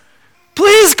says,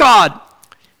 please God,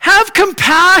 have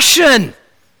compassion.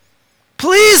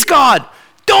 Please God,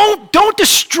 don't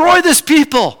destroy this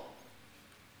people.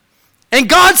 And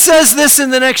God says this in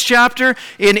the next chapter,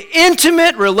 in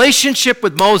intimate relationship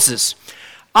with Moses.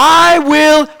 I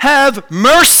will have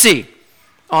mercy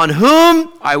on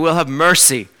whom I will have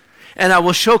mercy. And I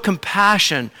will show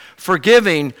compassion,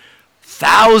 forgiving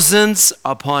thousands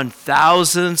upon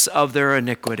thousands of their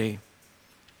iniquity.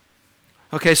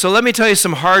 Okay, so let me tell you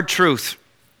some hard truth.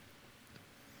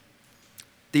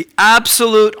 The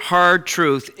absolute hard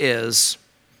truth is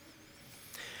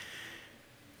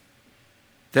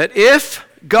that if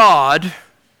God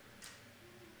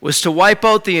was to wipe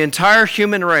out the entire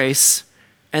human race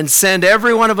and send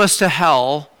every one of us to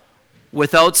hell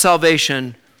without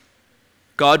salvation,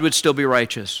 God would still be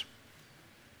righteous.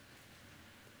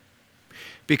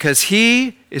 Because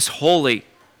he is holy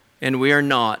and we are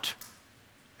not.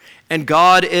 And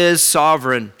God is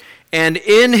sovereign. And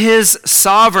in his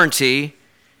sovereignty,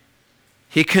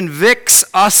 he convicts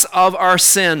us of our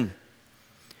sin.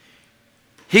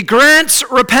 He grants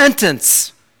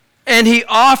repentance and he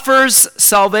offers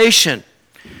salvation.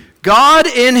 God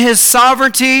in his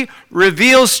sovereignty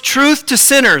reveals truth to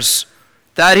sinners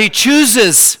that he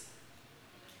chooses.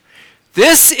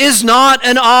 This is not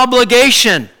an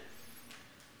obligation.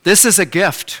 This is a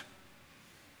gift.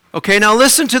 Okay, now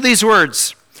listen to these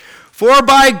words. For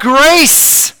by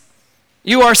grace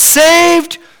you are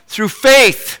saved through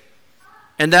faith,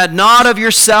 and that not of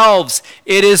yourselves.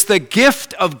 It is the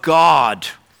gift of God,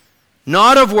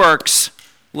 not of works,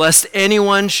 lest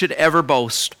anyone should ever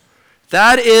boast.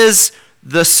 That is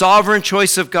the sovereign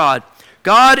choice of God.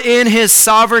 God in his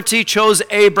sovereignty chose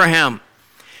Abraham.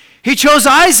 He chose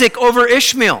Isaac over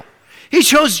Ishmael. He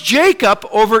chose Jacob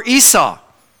over Esau,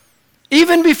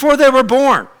 even before they were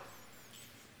born.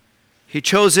 He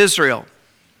chose Israel.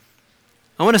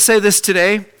 I want to say this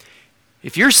today.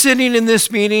 If you're sitting in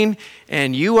this meeting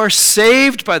and you are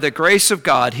saved by the grace of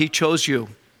God, he chose you.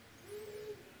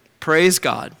 Praise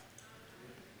God.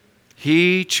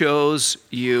 He chose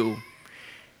you.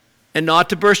 And not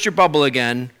to burst your bubble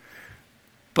again,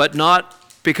 but not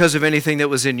because of anything that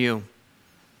was in you.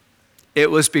 It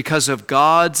was because of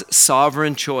God's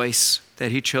sovereign choice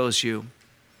that he chose you.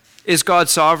 Is God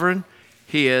sovereign?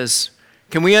 He is.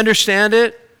 Can we understand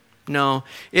it? No.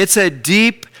 It's a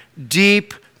deep,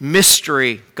 deep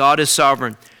mystery. God is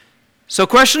sovereign. So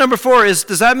question number 4 is,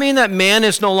 does that mean that man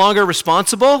is no longer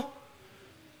responsible?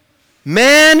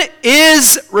 Man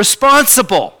is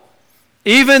responsible,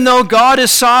 even though God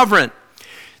is sovereign.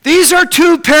 These are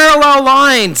two parallel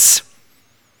lines.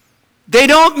 They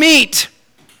don't meet.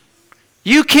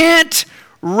 You can't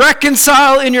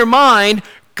reconcile in your mind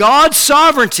God's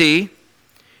sovereignty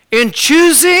in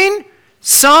choosing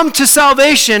some to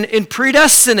salvation, in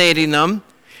predestinating them,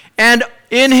 and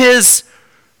in his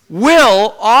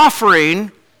will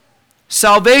offering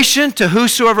salvation to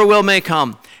whosoever will may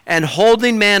come, and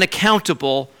holding man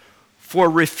accountable for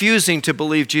refusing to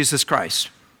believe Jesus Christ.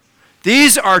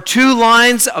 These are two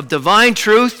lines of divine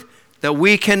truth that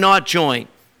we cannot join.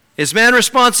 Is man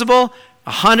responsible?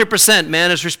 100%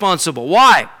 man is responsible.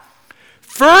 Why?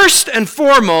 First and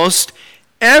foremost,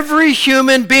 every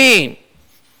human being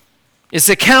is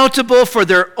accountable for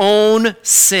their own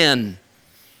sin.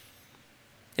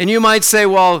 And you might say,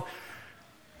 well,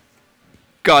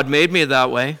 God made me that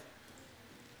way.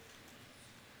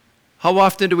 How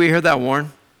often do we hear that,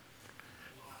 Warren?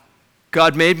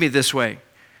 God made me this way.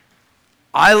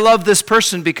 I love this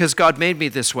person because God made me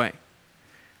this way.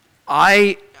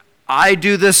 I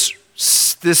do this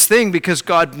thing because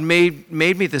God made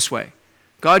me this way.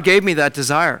 God gave me that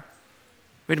desire.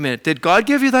 Wait a minute, did God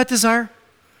give you that desire?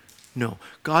 No,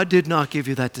 God did not give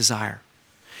you that desire.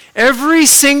 Every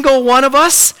single one of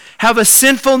us have a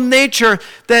sinful nature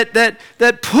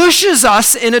that pushes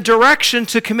us in a direction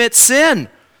to commit sin.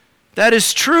 That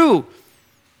is true.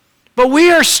 But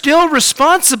we are still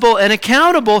responsible and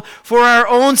accountable for our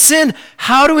own sin.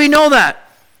 How do we know that?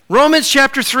 Romans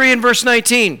chapter 3 and verse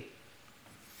 19.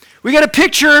 We got a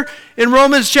picture in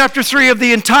Romans chapter 3 of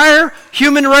the entire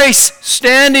human race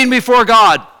standing before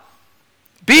God,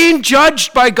 being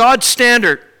judged by God's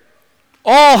standard.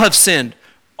 All have sinned.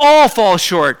 All fall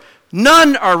short.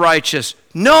 None are righteous.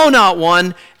 No, not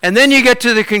one. And then you get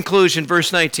to the conclusion,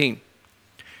 verse 19.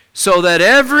 So that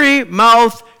every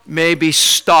mouth may be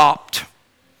stopped.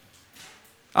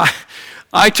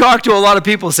 I talk to a lot of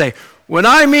people who say, when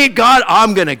I meet God,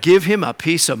 I'm going to give him a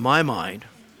piece of my mind.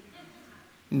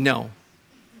 No,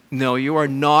 you are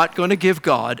not going to give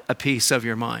God a piece of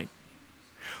your mind.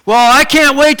 Well, I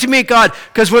can't wait to meet God,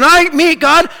 because when I meet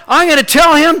God, I'm going to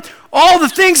tell him all the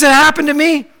things that happened to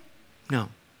me. No.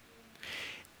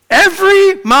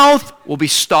 Every mouth will be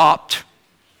stopped,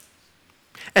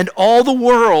 and all the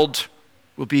world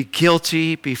will be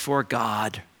guilty before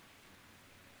God.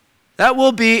 That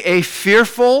will be a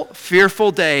fearful,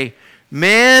 fearful day.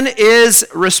 Man is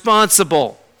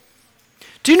responsible.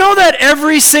 Do you know that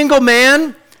every single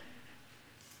man,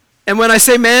 and when I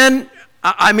say man,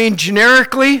 I mean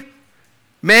generically,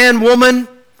 man, woman,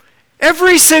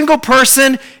 every single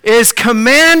person is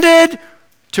commanded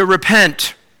to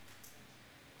repent.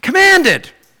 Commanded.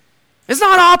 It's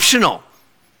not optional.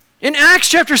 In Acts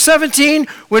chapter 17,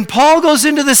 when Paul goes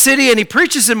into the city and he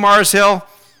preaches in Mars Hill,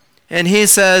 and he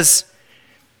says,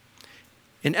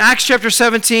 in Acts chapter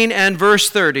 17 and verse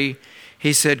 30,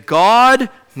 he said, God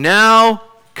now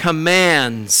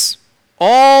commands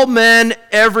all men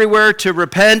everywhere to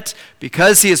repent,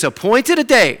 because he has appointed a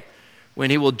day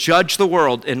when he will judge the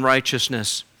world in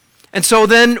righteousness. And so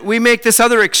then we make this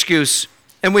other excuse,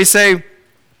 and we say,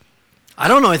 I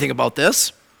don't know anything about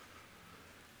this.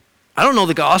 I don't know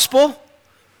the gospel.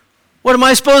 What, am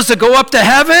I supposed to go up to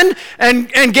heaven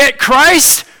and get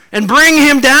Christ and bring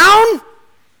him down?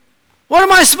 What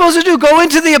am I supposed to do? Go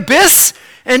into the abyss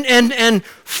and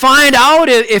find out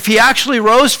if he actually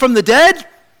rose from the dead?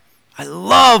 I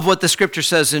love what the scripture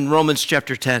says in Romans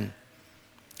chapter 10.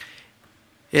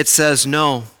 It says,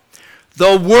 no,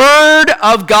 the word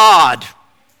of God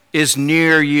is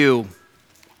near you.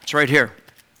 It's right here,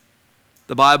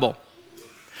 the Bible.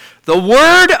 The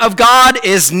word of God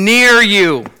is near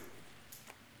you.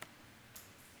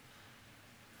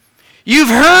 You've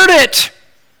heard it.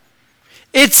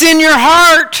 It's in your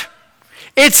heart.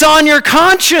 It's on your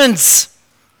conscience.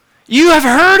 You have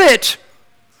heard it.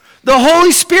 The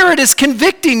Holy Spirit is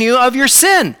convicting you of your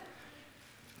sin.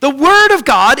 The Word of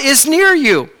God is near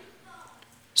you.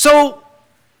 So,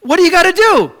 what do you got to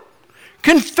do?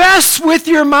 Confess with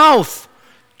your mouth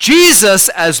Jesus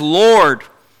as Lord.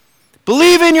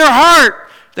 Believe in your heart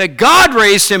that God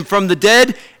raised him from the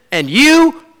dead, and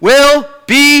you will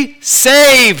be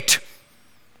saved.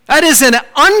 That is an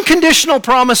unconditional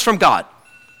promise from God.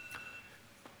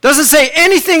 Doesn't say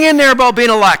anything in there about being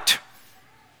elect.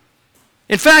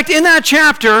 In fact, in that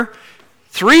chapter,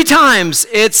 3 times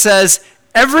it says,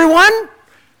 everyone,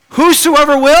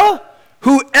 whosoever will,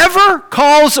 whoever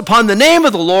calls upon the name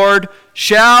of the Lord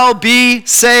shall be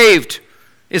saved.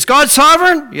 Is God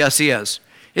sovereign? Yes, he is.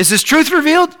 Is his truth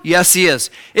revealed? Yes, he is.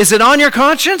 Is it on your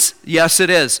conscience? Yes, it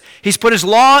is. He's put his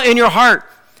law in your heart.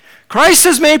 Christ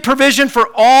has made provision for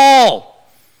all,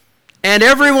 and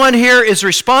everyone here is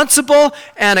responsible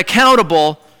and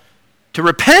accountable to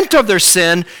repent of their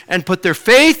sin and put their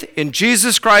faith in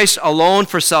Jesus Christ alone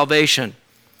for salvation.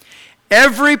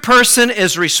 Every person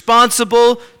is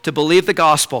responsible to believe the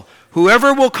gospel.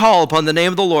 Whoever will call upon the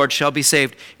name of the Lord shall be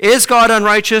saved. Is God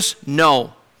unrighteous?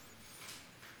 No.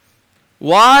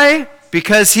 Why?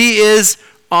 Because he is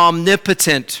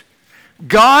omnipotent.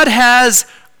 God has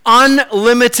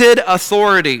unlimited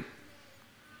authority.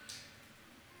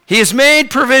 He has made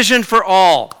provision for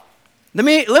all. Let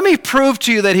me prove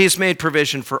to you that he's made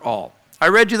provision for all. I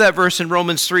read you that verse in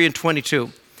Romans 3 and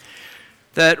 22.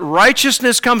 That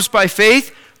righteousness comes by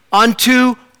faith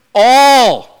unto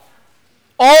all.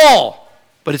 All.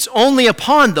 But it's only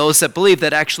upon those that believe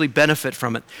that actually benefit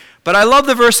from it. But I love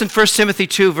the verse in 1 Timothy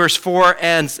 2, verse 4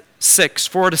 and 6,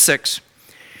 4 to 6.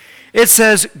 It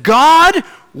says, God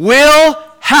will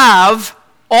have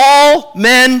all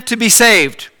men to be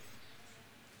saved.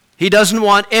 He doesn't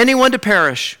want anyone to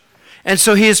perish. And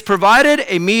so he has provided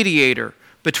a mediator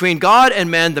between God and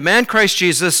man, the man Christ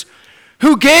Jesus,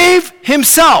 who gave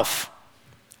himself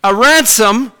a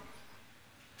ransom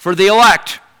for the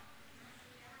elect.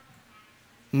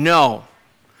 No.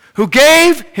 Who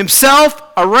gave himself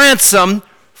a ransom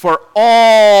for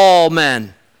all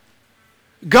men.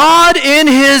 God in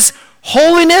his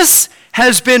holiness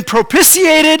has been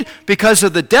propitiated because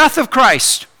of the death of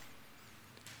Christ.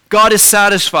 God is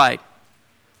satisfied.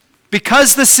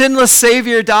 Because the sinless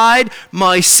Savior died,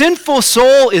 my sinful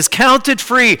soul is counted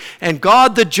free, and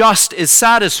God the just is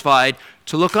satisfied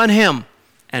to look on him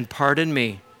and pardon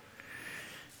me.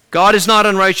 God is not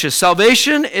unrighteous.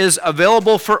 Salvation is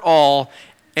available for all,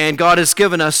 and God has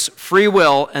given us free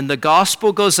will, and the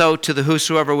gospel goes out to the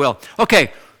whosoever will.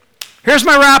 Okay, here's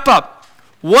my wrap up.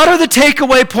 What are the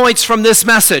takeaway points from this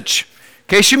message?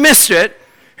 In case you missed it,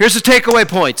 here's the takeaway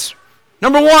points.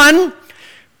 Number 1,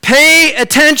 pay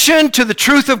attention to the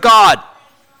truth of God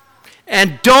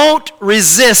and don't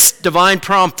resist divine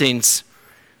promptings.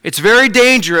 It's very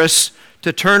dangerous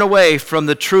to turn away from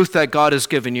the truth that God has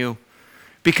given you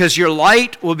because your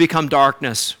light will become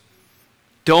darkness.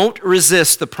 Don't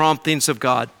resist the promptings of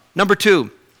God. Number 2,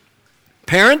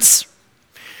 parents,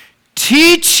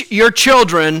 teach your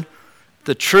children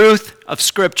the truth of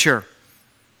Scripture.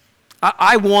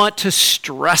 I want to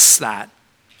stress that.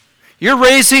 You're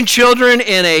raising children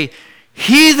in a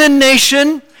heathen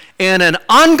nation, in an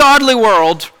ungodly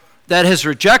world that has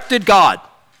rejected God.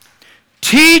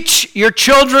 Teach your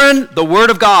children the Word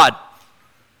of God.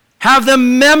 Have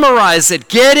them memorize it.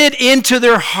 Get it into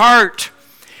their heart.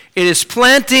 It is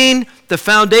planting the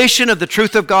foundation of the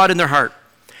truth of God in their heart.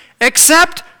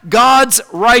 Accept God's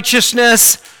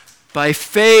righteousness by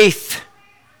faith,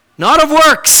 not of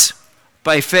works,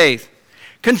 by faith.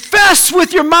 Confess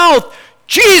with your mouth,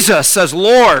 Jesus as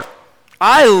Lord.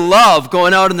 I love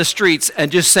going out in the streets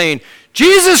and just saying,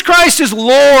 Jesus Christ is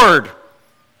Lord.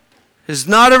 Because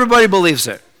not everybody believes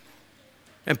it.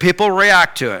 And people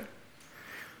react to it.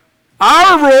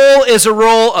 Our role is a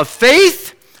role of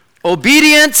faith,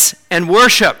 obedience, and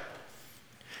worship.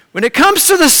 When it comes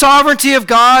to the sovereignty of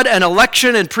God and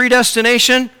election and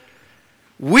predestination,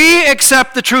 we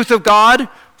accept the truth of God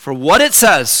for what it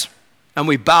says, and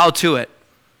we bow to it,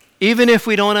 even if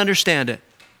we don't understand it.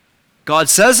 God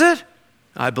says it,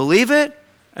 I believe it,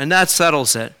 and that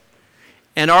settles it.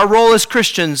 And our role as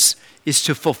Christians is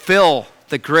to fulfill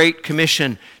the Great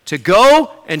Commission, to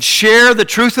go and share the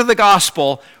truth of the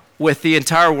gospel with the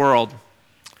entire world.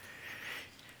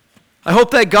 I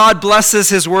hope that God blesses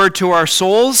his word to our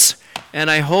souls, and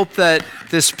I hope that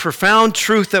this profound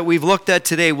truth that we've looked at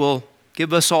today will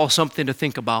give us all something to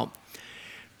think about.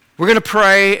 We're going to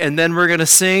pray, and then we're going to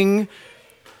sing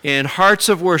in hearts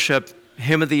of worship,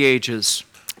 Hymn of the Ages.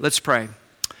 Let's pray.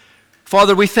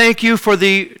 Father, we thank you for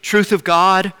the truth of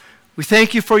God. We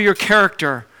thank you for your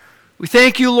character. We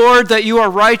thank you, Lord, that you are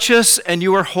righteous and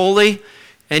you are holy,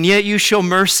 and yet you show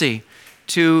mercy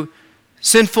to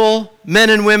sinful men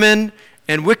and women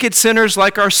and wicked sinners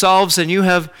like ourselves, and you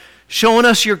have shown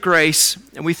us your grace.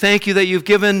 And we thank you that you've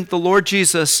given the Lord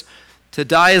Jesus to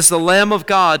die as the Lamb of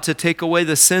God to take away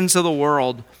the sins of the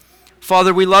world.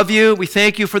 Father, we love you. We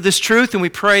thank you for this truth, and we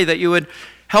pray that you would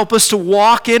help us to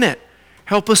walk in it.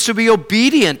 Help us to be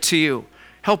obedient to you.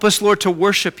 Help us, Lord, to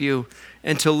worship you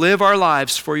and to live our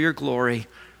lives for your glory.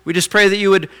 We just pray that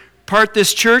you would part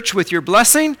this church with your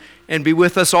blessing and be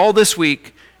with us all this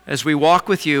week as we walk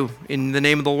with you in the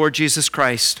name of the Lord Jesus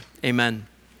Christ. Amen.